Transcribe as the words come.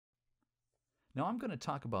Now I'm going to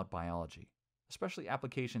talk about biology, especially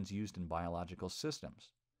applications used in biological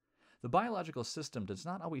systems. The biological system does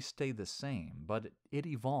not always stay the same, but it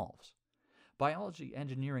evolves. Biology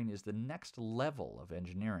engineering is the next level of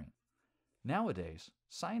engineering. Nowadays,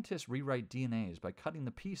 scientists rewrite DNAs by cutting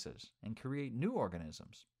the pieces and create new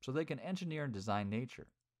organisms so they can engineer and design nature.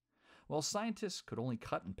 While scientists could only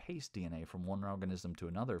cut and paste DNA from one organism to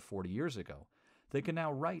another 40 years ago, they can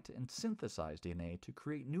now write and synthesize DNA to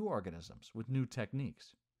create new organisms with new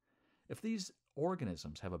techniques. If these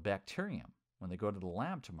organisms have a bacterium when they go to the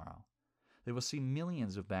lab tomorrow, they will see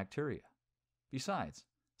millions of bacteria. Besides,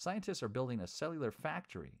 scientists are building a cellular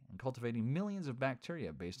factory and cultivating millions of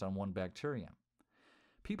bacteria based on one bacterium.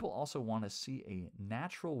 People also want to see a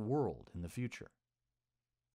natural world in the future.